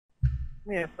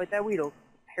Yeah, fight that Weedle.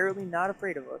 Apparently not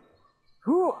afraid of us.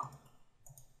 Whew.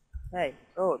 Hey,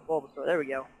 oh, Bulbasaur. There we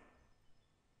go.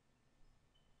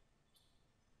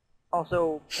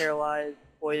 Also, paralyzed,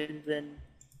 poison,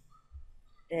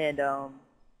 and all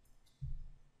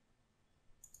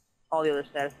the other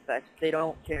status effects. They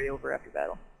don't carry over after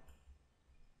battle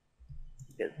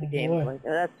because the Oh game is boy. like,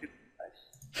 that's super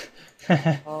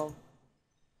nice.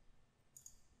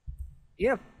 Do you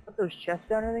have put those chests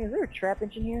down or anything? Is there a trap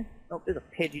engine here? Nope, there's a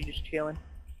Pidgey just chilling.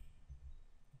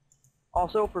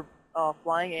 Also, for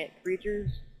flying ant creatures,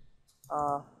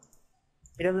 uh,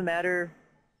 it doesn't matter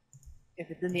if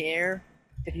it's in the air.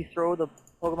 If you throw the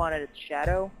Pokemon at its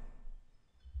shadow,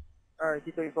 or if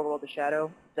you throw your Pokemon at the shadow,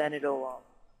 then it'll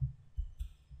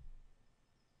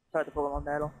start the Pokemon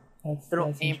battle. So don't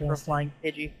That's aim for a interesting. flying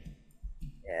Pidgey.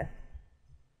 Yeah.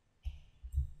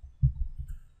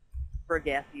 For a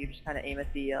Gassy, you just kind of aim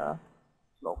at the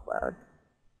smoke cloud.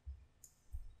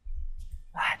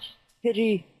 Ah,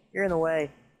 Pidgey, you're in the way.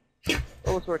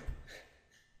 Bulbasaur.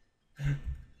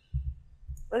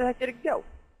 Where the heck did it go?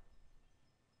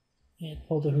 It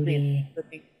pulled a This thing is Houdini.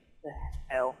 flipping the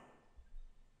hell.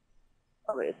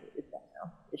 Oh wait, it's done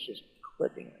now. It's just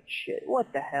clipping like shit.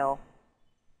 What the hell?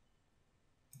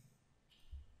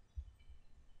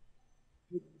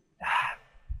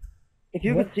 If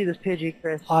you What? could see this Pidgey,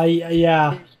 Chris,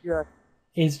 Yeah. it's just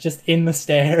He's just in the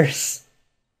stairs.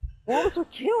 Bulbasaur,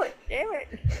 kill it! Damn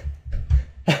it!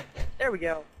 There we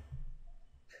go.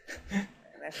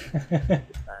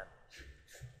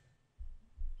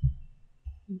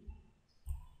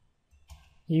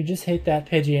 You just hit that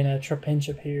Pidgey and a Trapinch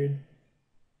appeared.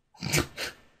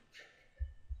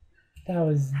 That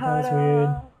was weird.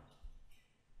 Ta-da!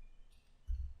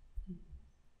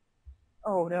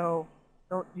 Oh no!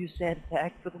 Don't use sand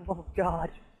attack for the love of God!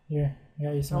 Here, I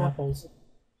got you some No. apples.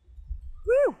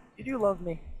 Woo! You do love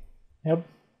me. Yep.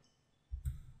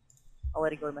 I'll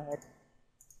let it go to my head.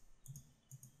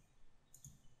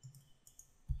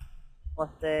 Plus,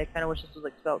 I kind of wish this was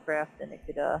like Spellcraft, and it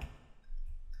could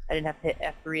I didn't have to hit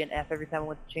F3 and F every time I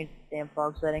went to change the damn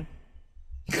fog setting.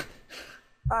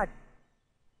 God.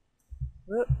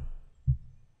 Uh, uh.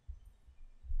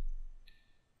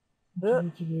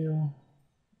 What did you do?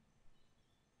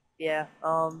 Yeah,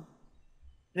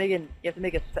 you have to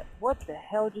make a what the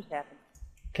hell just happened?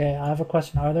 Okay, I have a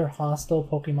question. Are there hostile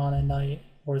Pokemon at night,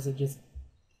 or is it just?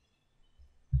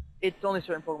 It's only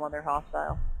certain Pokemon that are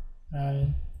hostile. Uh,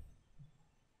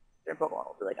 Certain Pokemon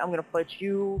will be like, I'm gonna fight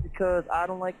you because I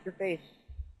don't like your face.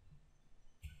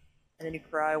 And then you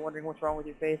cry wondering what's wrong with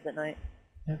your face at night.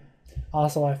 yep.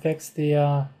 Also, I fixed the.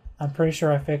 I'm pretty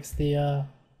sure I fixed the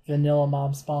vanilla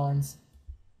mob spawns.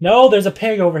 No, there's a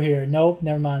pig over here. Nope,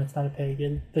 never mind. It's not a pig.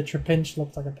 The Trapinch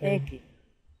looks like a pig. Thank you.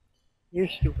 You're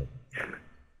stupid.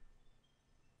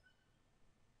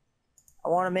 I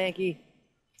want a Mankey.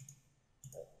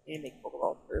 You need to make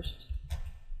Pokeball first.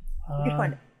 You can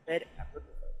find a bed after.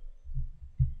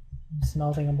 I'm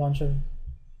smelting a bunch of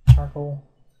charcoal.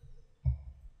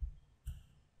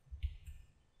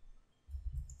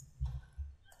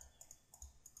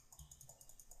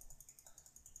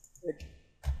 Good.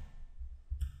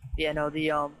 Yeah, no,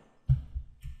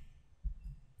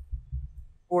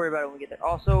 worry about it when we get there.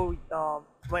 Also,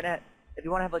 if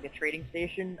you want to have like a trading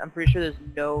station, I'm pretty sure there's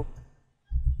no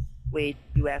way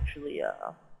to actually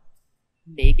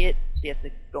make it, so you have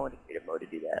to go into creative mode to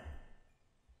do that.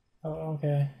 Oh,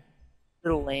 okay. A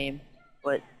little lame,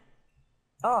 but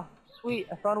oh, sweet!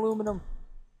 I found aluminum.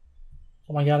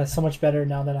 Oh my god, it's so much better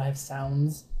now that I have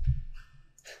sounds.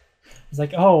 It's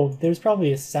like, oh, there's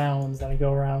probably a sounds that I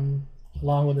go around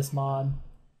along with this mod.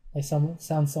 They sound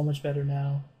so much better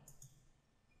now.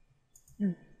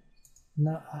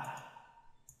 No,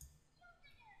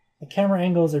 the camera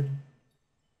angles are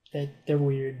they're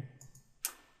weird.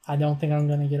 I don't think I'm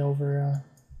gonna get over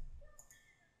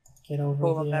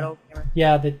Pokemon the Battle camera.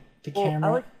 yeah the Well, I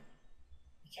camera like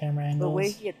angles. the way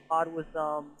he had mod was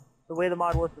the way the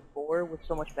mod was before was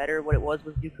so much better. What it was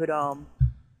you could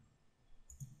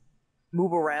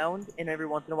move around, and every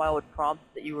once in a while it would prompt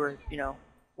that you were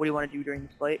what do you want to do during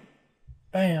this fight.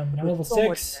 Bam, It I'm was level so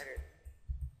much 6. better.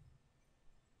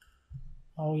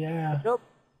 Oh yeah, Nope.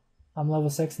 I'm level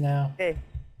 6 now. Hey.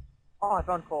 Oh, I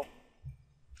found coal.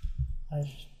 Alright,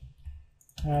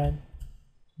 I'm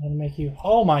gonna make you.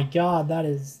 Oh my god, that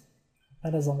is a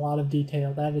lot of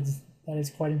detail. That is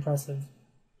quite impressive.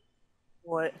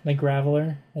 What? The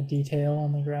graveler, the detail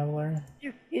on the graveler. Are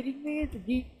you kidding me? The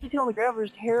detail on the Graveler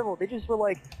is terrible. They just were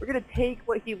like, we're gonna take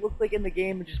what he looks like in the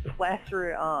game and just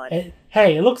plaster it on.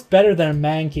 Hey, it looks better than a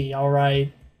Mankey,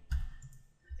 alright.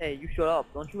 Hey, you shut up.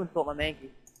 Don't you insult my Mankey.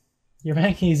 Your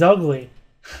Mankey's ugly.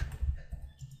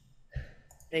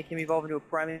 Make him evolve into a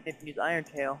primate and use Iron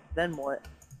Tail. Then what?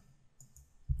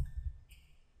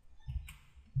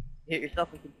 You hit yourself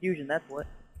in confusion, that's what.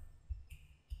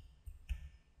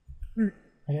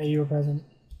 I got you a present.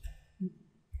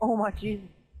 Oh my Jesus.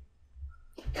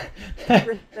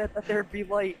 Chris said that there'd be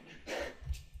light.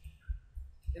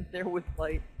 And there was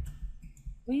light.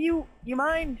 Will you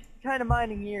mind kind of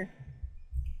minding here?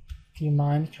 Do you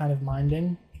mind kind of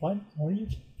minding? What? What are you?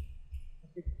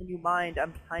 Can you mind?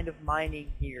 I'm kind of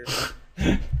mining here.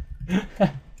 Getting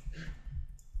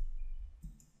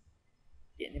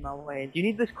in my way. Do you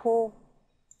need this coal?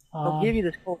 I'll give you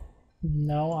this coal.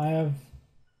 No, I have...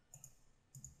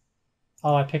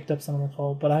 Oh, I picked up some of the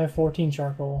coal, but I have 14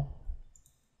 charcoal.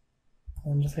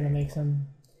 I'm just gonna make some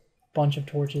bunch of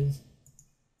torches.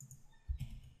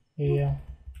 Here you go.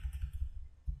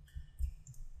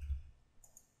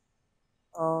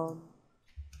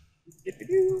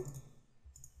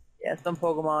 Yeah, some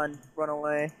Pokemon run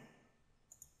away.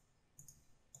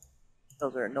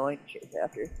 Those are annoying to chase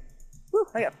after. Woo,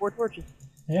 I got 4 torches.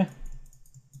 Yeah.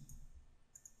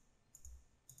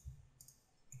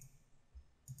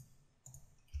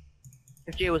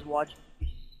 If Jay was watching,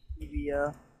 he'd be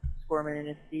squirming in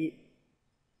his seat.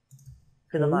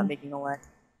 Because I'm not making a laugh.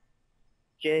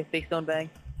 Jay, fake stone bang.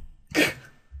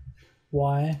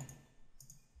 Why?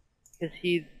 Because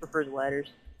he prefers ladders.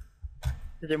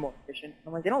 Because they're more efficient.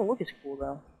 I'm like, they don't look as cool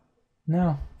though.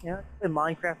 No. Yeah, it's in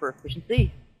Minecraft for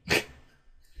efficiency.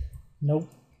 Nope.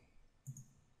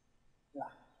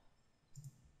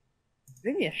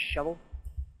 Give me a shovel.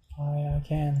 I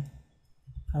can.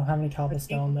 I don't have any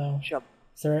cobblestone though. Shovel.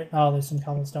 Is there? Oh, there's some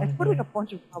cobblestone. I in put here. like a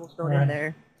bunch of cobblestone in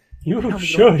there. You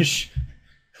shush.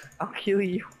 I'll kill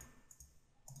you.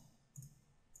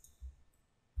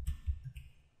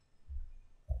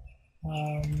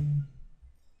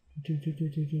 Do.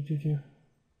 There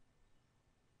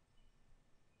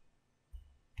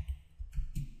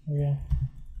we go.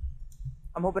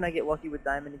 I'm hoping I get lucky with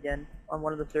diamond again. On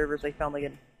one of the servers, I found like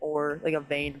an ore, like a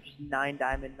vein of just 9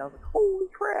 diamond, and I was like, holy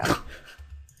crap!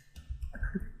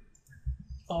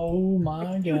 Oh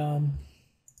my god.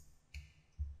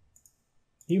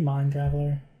 You mind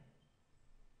traveler.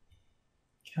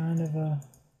 Kind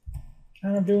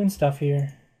of doing stuff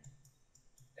here.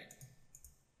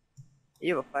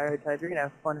 You have a fire type, you're gonna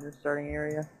have fun in the starting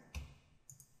area.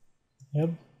 Yep.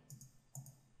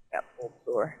 Yeah,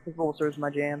 Bulbasaur. This Bulbasaur's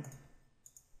my jam.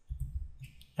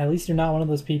 At least you're not one of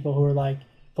those people who are like,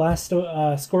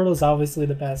 Squirtle's obviously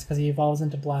the best because he evolves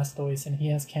into Blastoise and he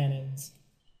has cannons.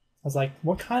 I was like,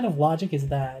 what kind of logic is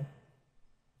that?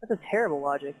 That's a terrible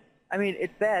logic. I mean,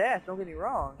 it's badass, don't get me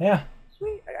wrong. Yeah.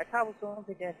 Sweet, I got cobblestone, I'll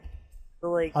take that. But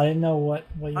like, I didn't know what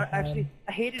you had. actually,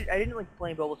 I didn't like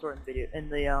playing Bulbasaur in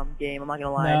the game, I'm not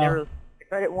gonna lie. No. I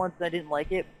tried it once and I didn't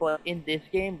like it, but in this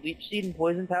game, Leech Seed and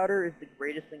Poison Powder is the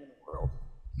greatest thing in the world.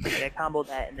 Like, I comboed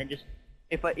that and then just,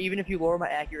 even if you lower my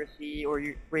accuracy or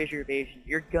you raise your evasion,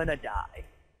 you're gonna die.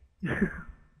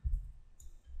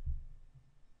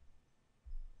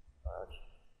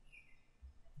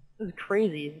 This is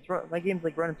crazy. My game's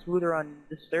like running smoother on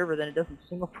this server than it does in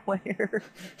single player.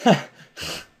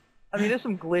 I mean, there's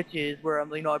some glitches where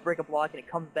I break a block and it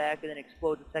comes back and then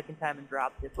explodes a second time and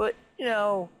drops it. But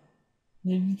you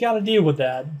gotta deal with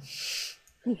that.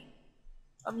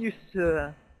 I'm used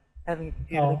to having a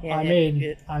computer that can't handle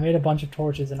shit. I made a bunch of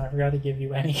torches and I forgot to give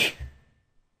you any.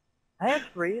 I have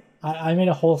 3. I made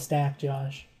a whole stack,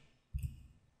 Josh.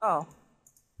 Oh.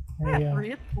 There I you have go.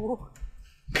 3, it's cool.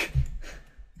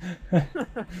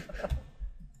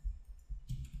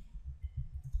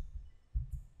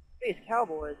 Space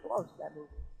Cowboys, I love that movie.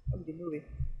 That was a good movie.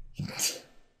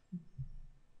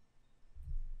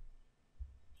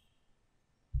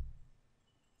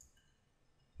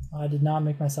 I did not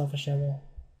make myself a shovel.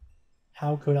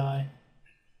 How could I?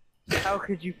 How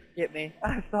could you forget me?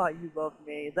 I thought you loved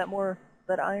me. Is that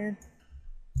iron?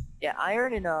 Yeah,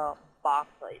 iron and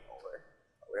bauxite or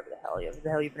whatever the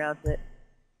hell you pronounce it.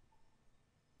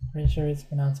 Pretty sure it's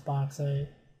pronounced bauxite.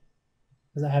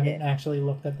 Because I haven't actually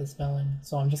looked at the spelling,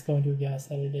 so I'm just going to guess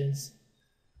that it is.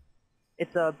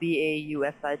 It's a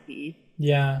B-A-U-X-I-T-E.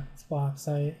 Yeah, it's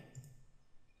bauxite.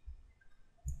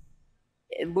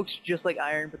 It looks just like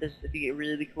iron, but if you get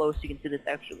really close, you can see this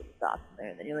extra little dot in there,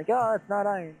 and then you're like, oh, it's not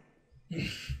iron.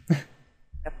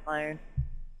 That's iron.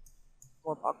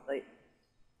 More bauxite.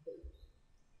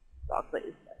 Bauxite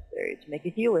is necessary to make a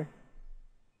healer.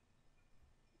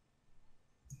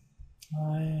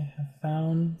 I have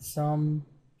found some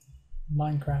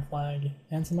Minecraft lag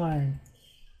and some iron.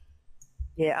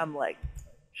 Yeah, I'm like...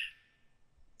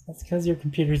 That's because your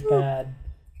computer's bad.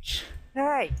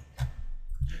 Hey!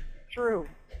 True.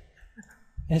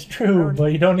 It's true,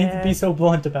 but you don't need to be so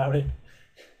blunt about it.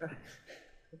 The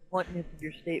bluntness of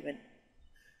your statement.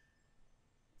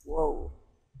 Whoa.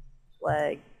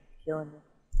 Flag. Killing me.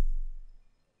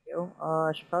 Go.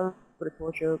 I should probably put a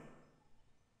torch up.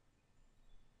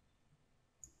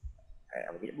 Alright,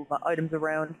 I'm gonna move my items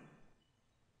around.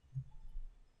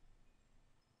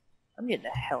 I'm getting the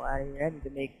hell out of here. I need to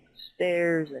make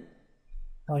stairs and...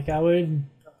 Like,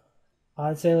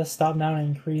 I'd say let's stop now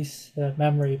and increase the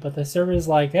memory, but the server's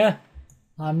like,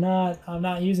 I'm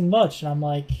not using much, and I'm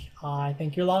like, I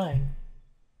think you're lying.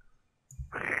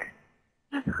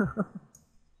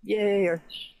 Yay, or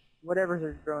whatever's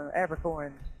are growing,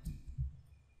 apricorns.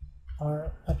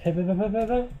 Or a pivot.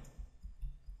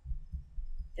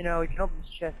 You know, you can open this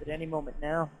chest at any moment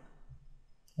now.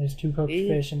 There's 2 cooked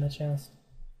fish in the chest.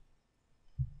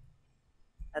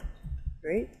 That's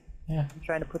great. Yeah. I'm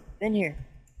trying to put this in here.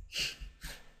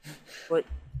 But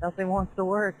nothing wants to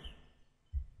work.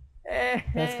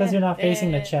 That's because you're not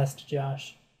facing the chest,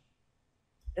 Josh.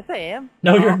 Yes, I am.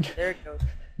 No, you're. There it goes.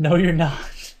 No, you're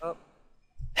not. Oh,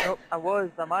 nope. I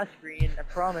was on my screen. I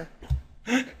promise.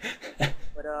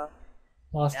 But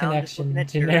Lost connection.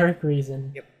 Generic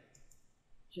reason. Yep.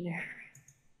 Generic.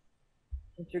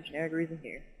 Insert generic reason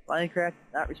here. Minecraft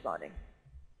not responding.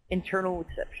 Internal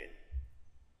exception.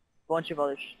 Bunch of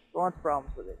other lots of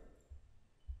problems with it.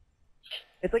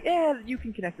 It's like, yeah, you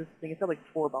can connect this thing. It's got like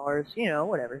 4 bars. You know,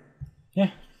 whatever.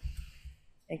 Yeah.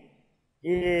 Thank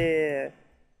you. Yeah.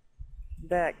 I'm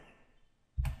back.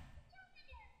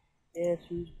 Yes,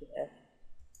 who's best?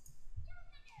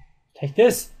 Take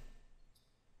this.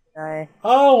 I.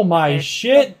 Oh my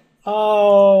shit!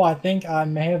 Oh, I think I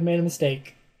may have made a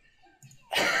mistake.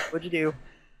 What'd you do?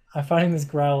 I'm fighting this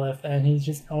Growlithe, and he's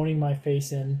just owning my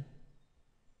face in.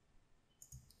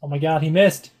 Oh my god, he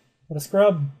missed! What a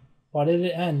scrub! Why did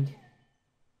it end?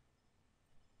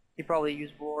 He probably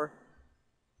used roar.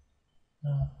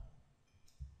 No.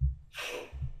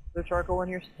 Is there charcoal in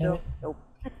here still? Nope.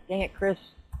 God dang it, Chris.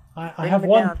 I have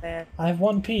one. Down, man. I have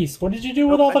one piece. What did you do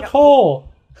with all the coal?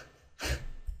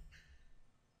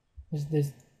 It's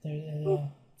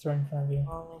right in front of you.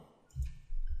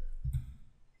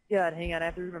 God, hang on. I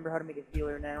have to remember how to make a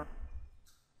healer now.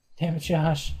 Damn it,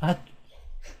 Josh.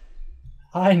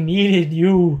 I needed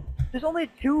you. There's only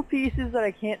 2 pieces that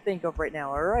I can't think of right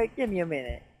now. All right, give me a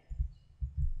minute.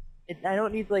 I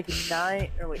don't need like 6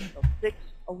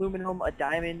 aluminum, a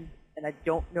diamond, and I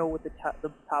don't know what the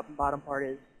top and bottom part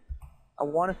is. I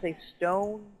want to say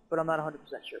stone, but I'm not 100%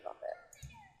 sure about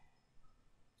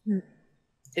that.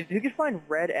 If you could find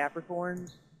red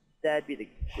apricorns, that'd be the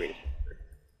greatest.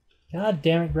 God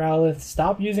damn it, Growlithe.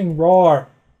 Stop using roar.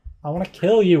 I want to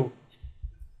kill you.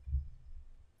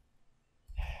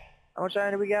 How much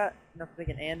iron do we got? Enough to make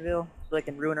an anvil so I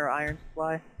can ruin our iron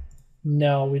supply?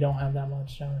 No, we don't have that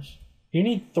much, Josh. You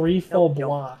need 3 full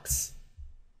blocks.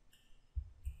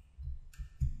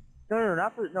 No,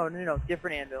 not for no.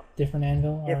 Different anvil. Different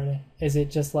anvil? Alright. Is it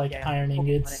just like iron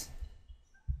ingots?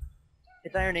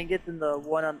 It's iron ingots, and the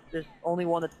one there's only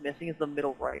one that's missing is the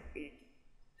middle right.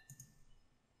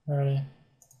 Alright.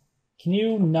 Can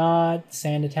you not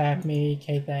sand attack me?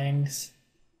 Okay, thanks.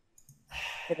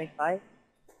 I think 5.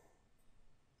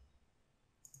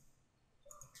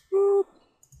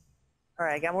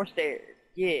 Alright, I got more stairs.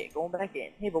 Yeah, going back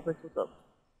in. Hey, Vulpix, what's up?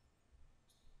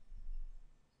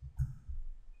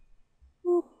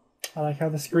 Boop. I like how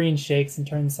the screen shakes and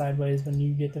turns sideways when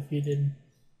you get defeated.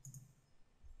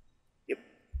 Yep.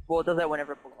 Well, it does that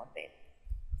whenever Pokemon faints.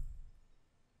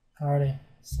 Alrighty.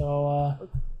 So,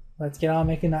 let's get on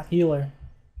making that healer.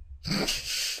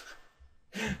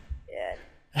 Yeah.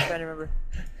 I'm trying to remember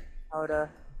how to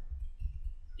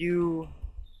do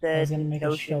said I was gonna make a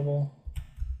notion. shovel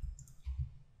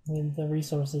with the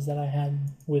resources that I had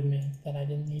with me that I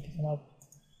didn't need to come up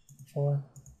for.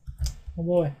 Oh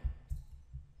boy.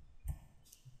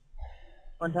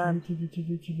 One time.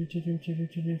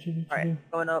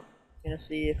 Alright, going up. Gonna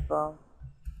see if how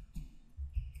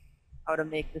to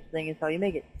make this thing is how you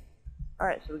make it.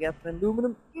 Alright, so we got some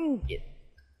aluminum ingots.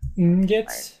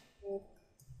 Ingots? Right.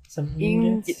 Some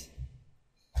ingots?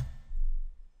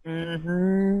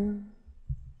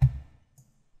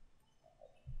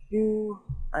 Two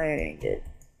iron ingot.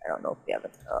 I don't know if we have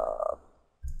enough.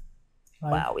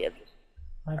 Wow, we have just...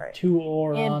 I have right. 2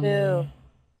 ore on me.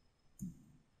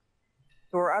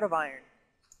 So we're out of iron.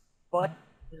 But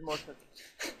there's more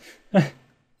cookies.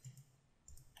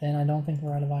 Then I don't think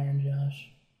we're out of iron, Josh.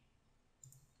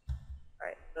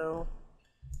 Alright, so...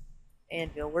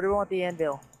 Anvil. Where do we want the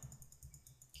anvil?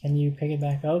 Can you pick it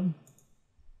back up?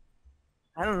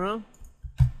 I don't know.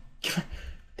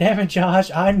 Damn it, Josh.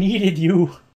 I needed you.